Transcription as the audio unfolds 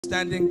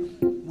Standing.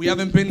 We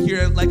haven't been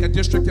here like a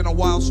district in a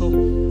while, so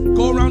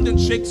go around and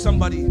shake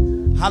somebody.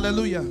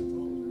 Hallelujah.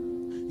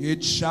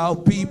 It shall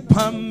be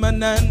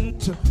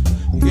permanent.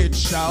 It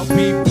shall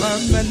be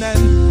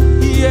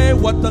permanent. Yeah,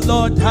 what the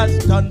Lord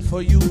has done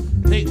for you.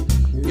 Hey,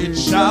 it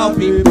shall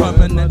be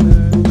permanent.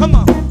 Come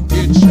on.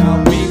 It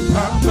shall be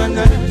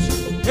permanent.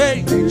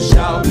 Hey, it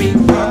shall be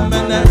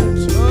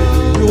permanent.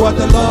 What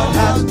the Lord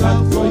has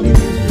done for you.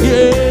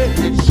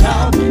 Yeah, it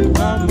shall be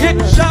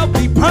permanent. It shall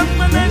be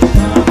permanent.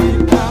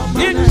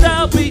 It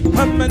shall be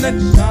permanent.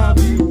 It shall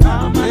be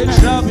permanent. It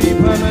shall be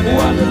permanent.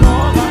 What the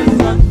Lord has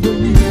done for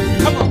you.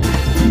 Come on.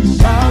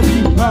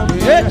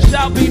 It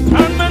shall be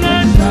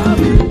permanent.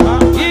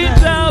 It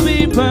shall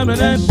be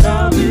permanent. It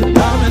shall be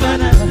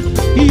permanent.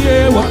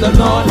 Yeah, what the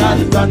Lord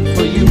has done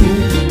for you.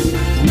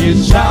 It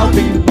shall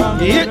be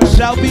permanent. It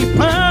shall be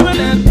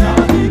permanent.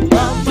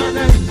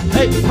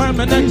 Hey,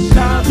 permanent. It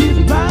shall be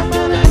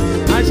permanent.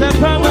 I said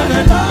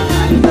permanent.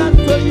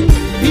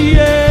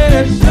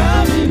 Yeah, it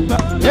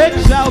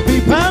shall be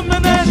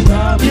permanent.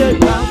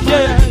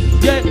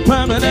 Yeah,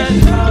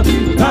 permanent.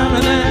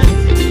 Permanent.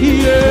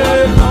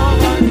 Yeah.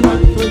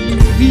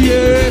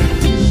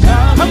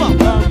 Yeah, come on.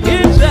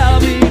 It shall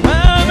be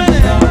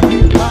permanent.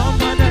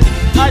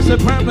 I said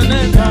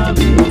permanent.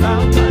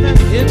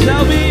 It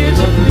shall be.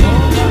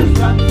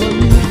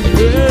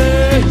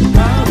 Yeah.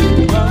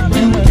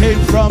 You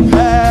came from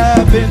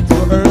heaven to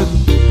earth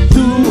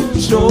to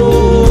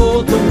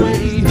show the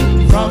way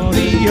from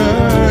the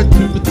earth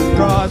to the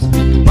cross.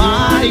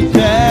 My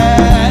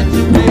debt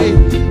to pay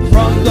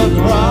from the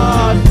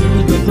cross to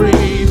the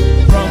grave,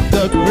 from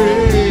the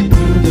grave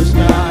to the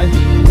sky.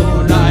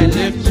 I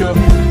lift your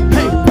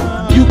hey,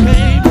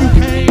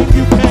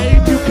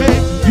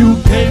 you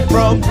came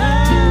from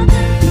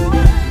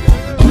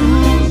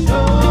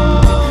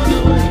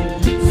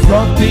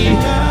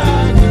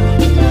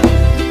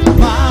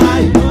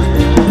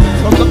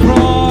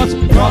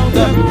from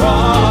the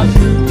cross.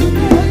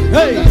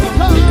 Hey,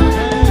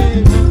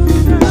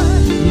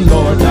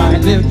 Lord, I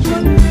lift you.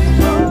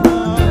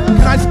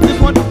 Can I sing this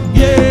one?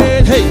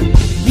 Yeah, hey,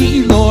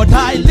 Lord,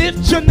 I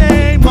lift your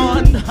name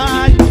on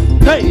high.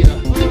 Hey.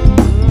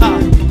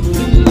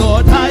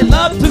 Lord, I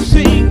love to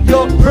sing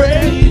your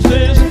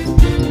praises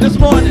this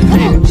morning.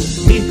 Hey,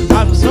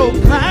 I'm so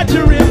glad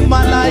you're in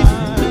my life.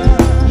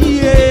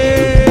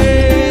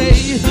 Yeah,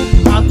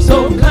 I'm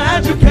so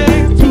glad you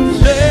came to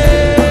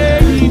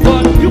save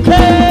what you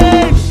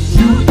came.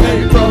 You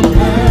came from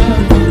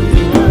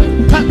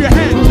heaven. Clap your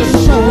hands,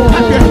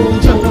 clap your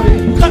hands,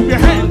 clap your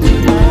hands.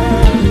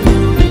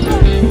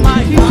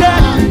 My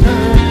death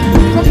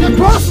from the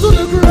cross to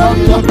the grave.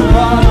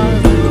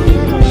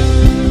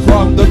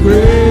 From the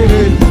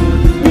grave,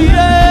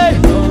 yeah.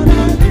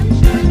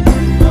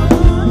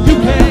 You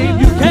came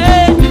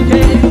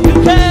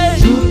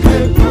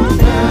from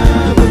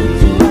heaven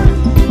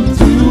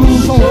to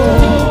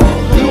shore,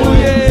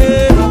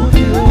 yeah.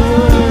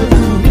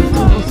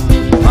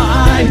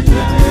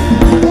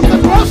 From the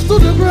cross to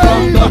the grave,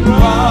 from the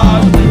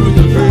cross to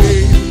the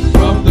grave,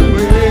 from the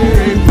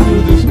grave to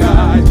the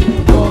sky.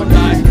 Lord,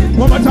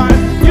 one more time.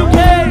 You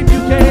came.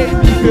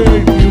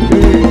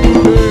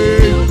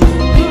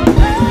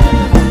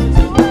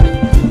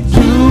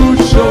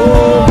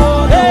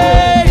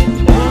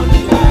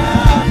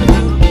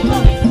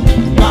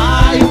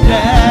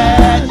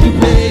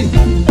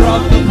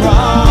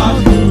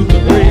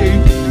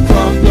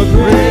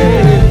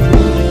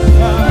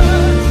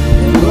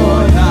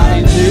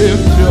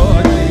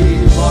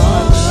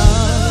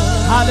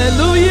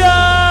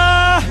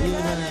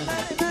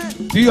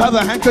 Do you have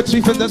a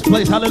handkerchief in this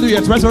place? Hallelujah.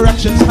 It's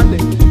Resurrection Sunday.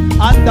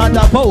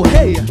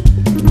 Hey,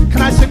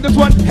 can I sing this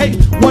one? Hey,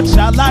 what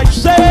shall I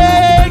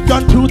say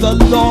unto the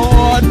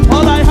Lord?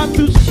 All I have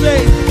to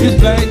say is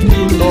thank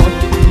you, Lord.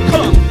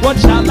 Come on. What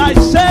shall I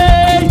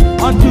say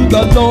unto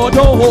the Lord?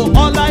 Oh,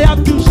 all I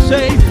have to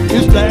say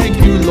is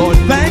thank you, Lord.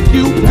 Thank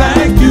you,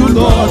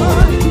 Lord.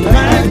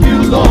 Thank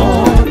you,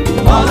 Lord.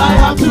 All I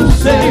have to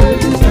say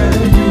is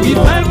thank you,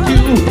 Lord.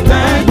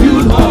 Thank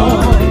you,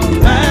 Lord.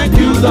 Thank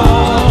you,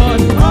 Lord.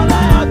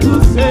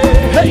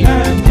 Hey,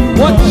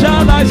 what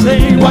shall I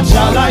say? What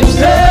shall I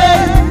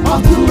say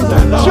unto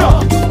the Lord?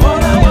 Sure.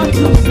 All I want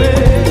to say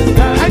is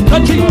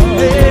thank you.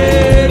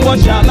 Hey, what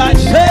shall I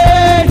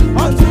say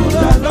unto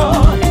the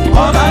Lord?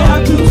 All I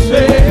have to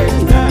say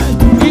is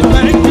thank you.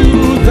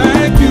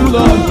 Thank you,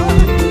 Lord.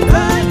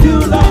 Thank you,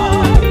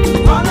 Lord.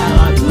 All I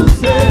want to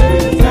say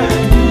is thank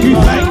you.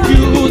 Thank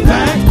you, Lord.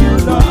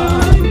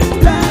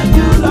 Thank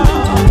you,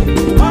 Lord.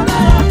 All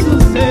I have to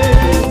say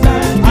is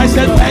thank you. I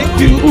said thank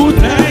you, Lord.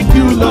 Thank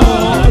you, Lord.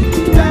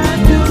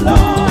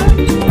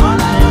 All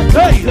I have to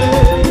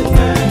say.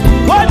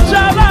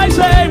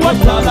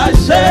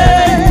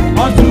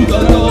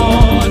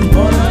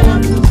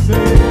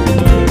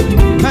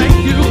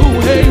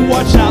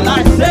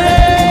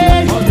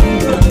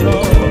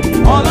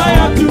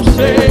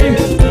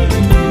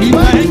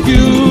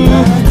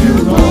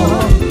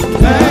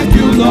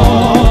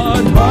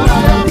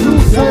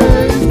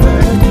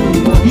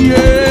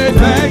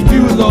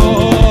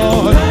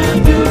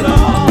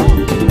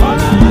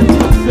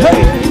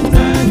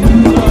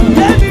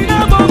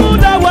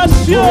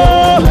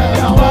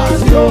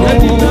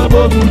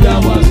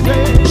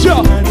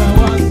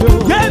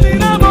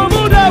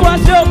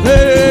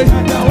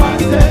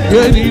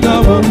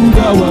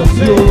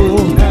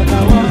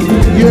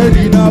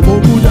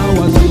 bomuda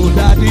was you,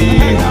 Daddy.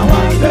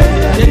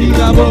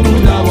 Yenina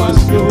bomuda was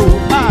you.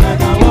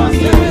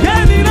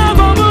 Yenina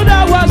bomuda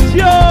was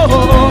you.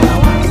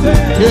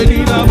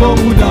 Yenina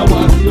bomuda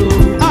was you.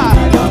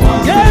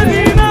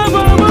 Yenina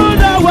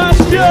bomuda was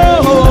you.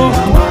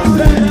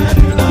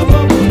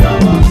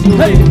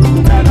 Hey,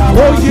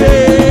 oh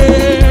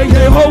yeah,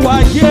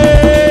 Yehovah,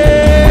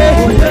 yeah.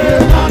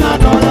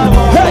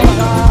 Hey,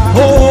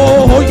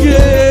 oh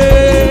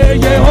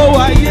yeah,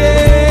 Yehovah,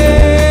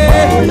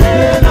 yeah.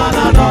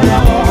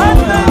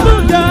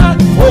 Hallelujah,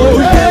 oh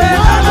yeah,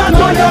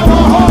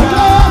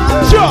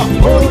 sure.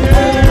 Oh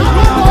yeah,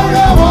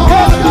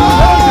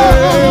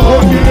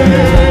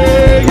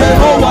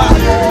 Yehovah,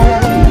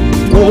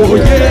 oh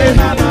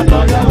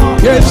yeah,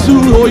 yes,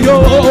 oh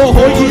yeah,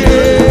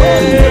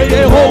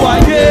 Yehovah,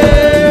 yeah.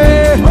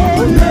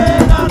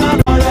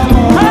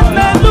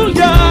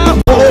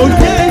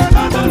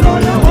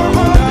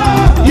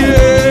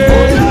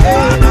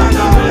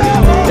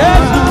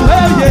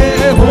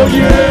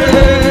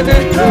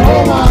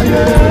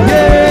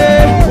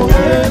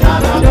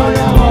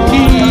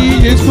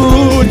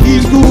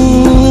 He's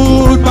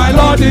good, my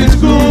Lord is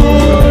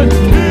good.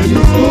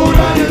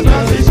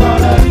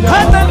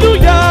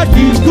 Hallelujah,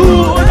 he's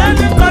good and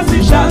his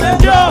mercy shall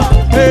endure.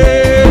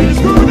 Hey, he's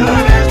good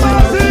and his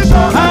mercy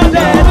shall endure.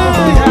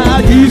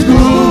 Hallelujah, he's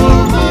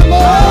good. My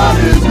Lord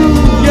is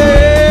good.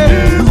 Yeah,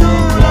 he's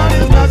good and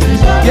his mercy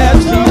shall endure.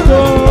 Yes,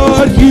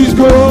 he's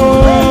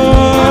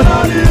good.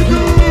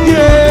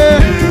 Yeah.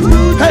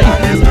 Hey,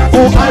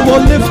 oh, I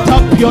will lift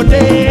up your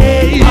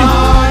name.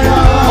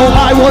 Oh,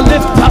 I will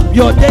lift up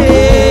your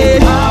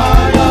name.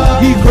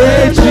 The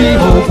great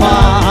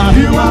Jehovah.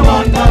 You are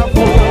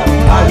wonderful.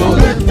 I will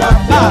lift up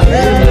your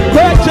name.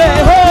 Great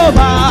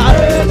Jehovah.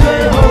 Great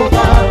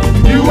Jehovah.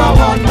 You are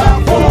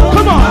wonderful.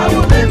 Come on. I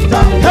will lift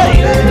up your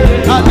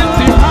name. I lift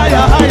him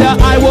higher, higher.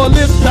 I will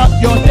lift up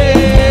your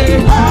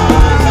name. I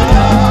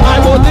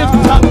will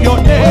lift up your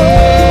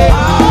name.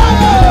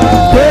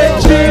 Great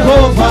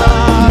Jehovah.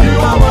 You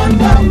are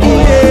wonderful.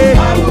 Yeah. I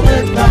will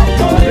lift up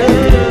your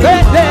name.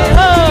 Great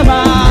Jehovah.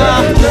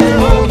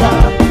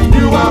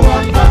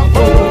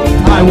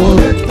 I will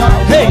lift up,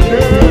 hey,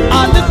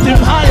 I lift him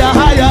higher,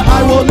 higher.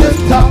 I will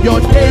lift up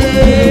your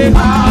name.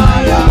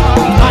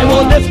 I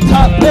will lift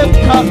up, lift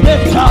up,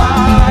 lift up.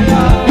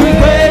 You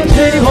great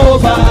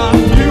Jehovah.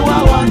 You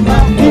are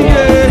wonderful.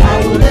 Yeah. I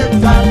will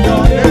lift up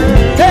your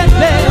name. Great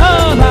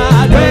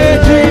Jehovah,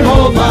 great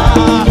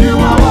Jehovah. You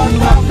are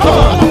wonderful. Come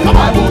on, come on.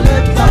 I will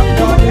lift up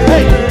your name.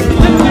 Hey,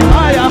 lift him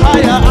higher,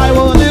 higher. I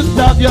will lift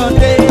up your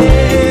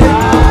name.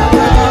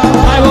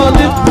 I will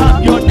lift up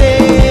your name.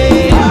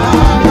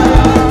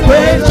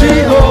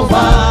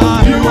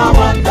 Jehovah, you are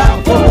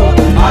wonderful.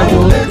 I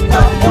will lift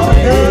up your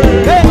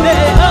name. Hey,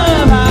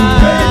 Jehovah,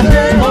 you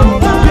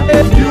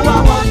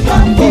are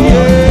wonderful.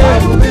 Yeah. I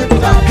will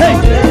lift up your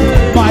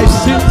name. My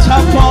sins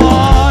have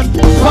gone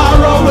far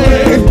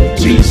away.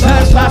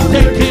 Jesus has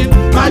taken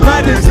my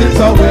medicines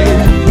away.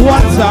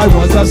 Once I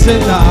was a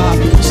sinner,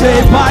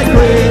 saved by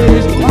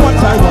grace.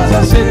 Once I was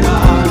a sinner,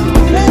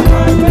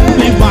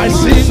 my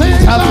sins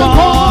have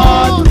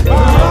gone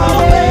far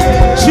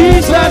away.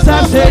 Jesus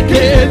has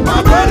taken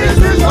my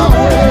medicines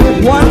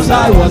away. Once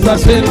I was a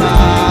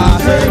sinner,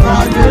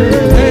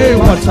 hey,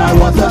 once I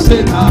was a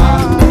sinner,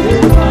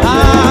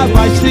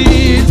 my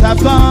sins have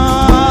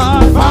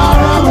gone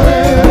far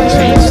away.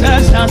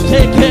 Jesus has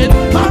taken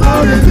my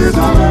medicines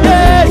away.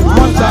 Hey,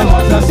 once I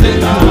was a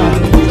sinner,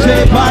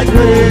 saved by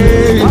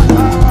grace.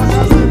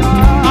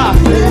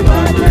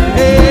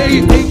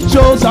 Hey,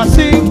 angels are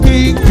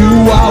singing,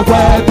 you are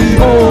worthy,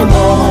 oh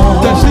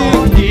Lord. They're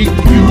singing,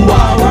 you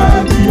are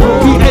worthy, oh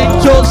Lord. The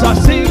angels are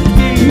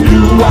singing,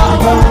 you are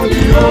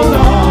worthy, oh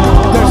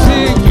Lord. They're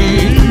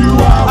singing, you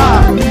are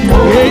worthy, oh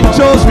Lord.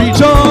 Angels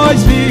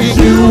rejoicing,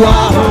 you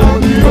are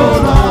worthy, oh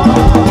Lord.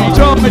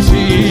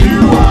 Rejoicing, you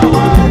are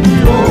worthy,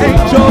 oh Lord.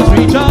 Angels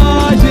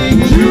rejoicing,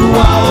 you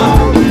are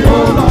worthy,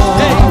 oh Lord.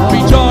 Hey,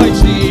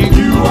 rejoicing,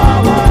 you are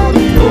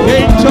worthy, oh Lord.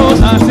 Angels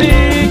are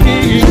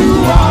singing, you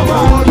are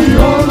worthy, oh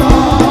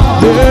Lord.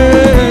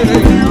 Hey,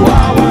 you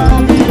are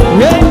worthy, oh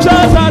Lord.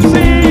 Angels are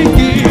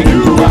singing,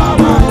 you are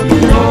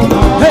worthy, oh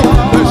Lord. Hey,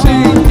 we're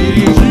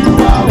singing, you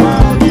are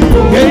worthy, oh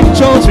Lord.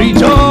 Angels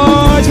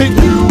rejoicing,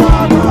 you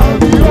are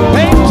worthy, oh Lord.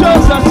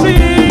 Angels are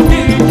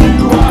singing, you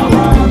are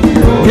worthy,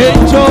 oh Lord.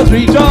 Angels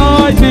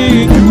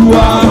rejoicing, you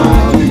are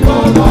worthy, oh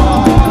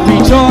Lord.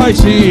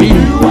 Rejoicing,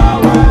 you are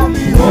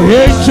worthy, oh Lord.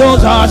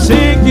 Angels are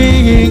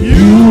singing,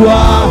 you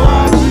are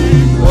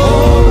worthy, oh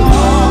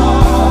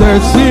Lord.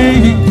 They're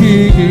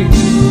singing,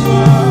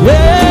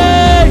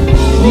 yeah,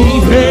 the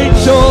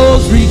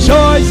angels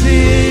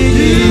rejoicing.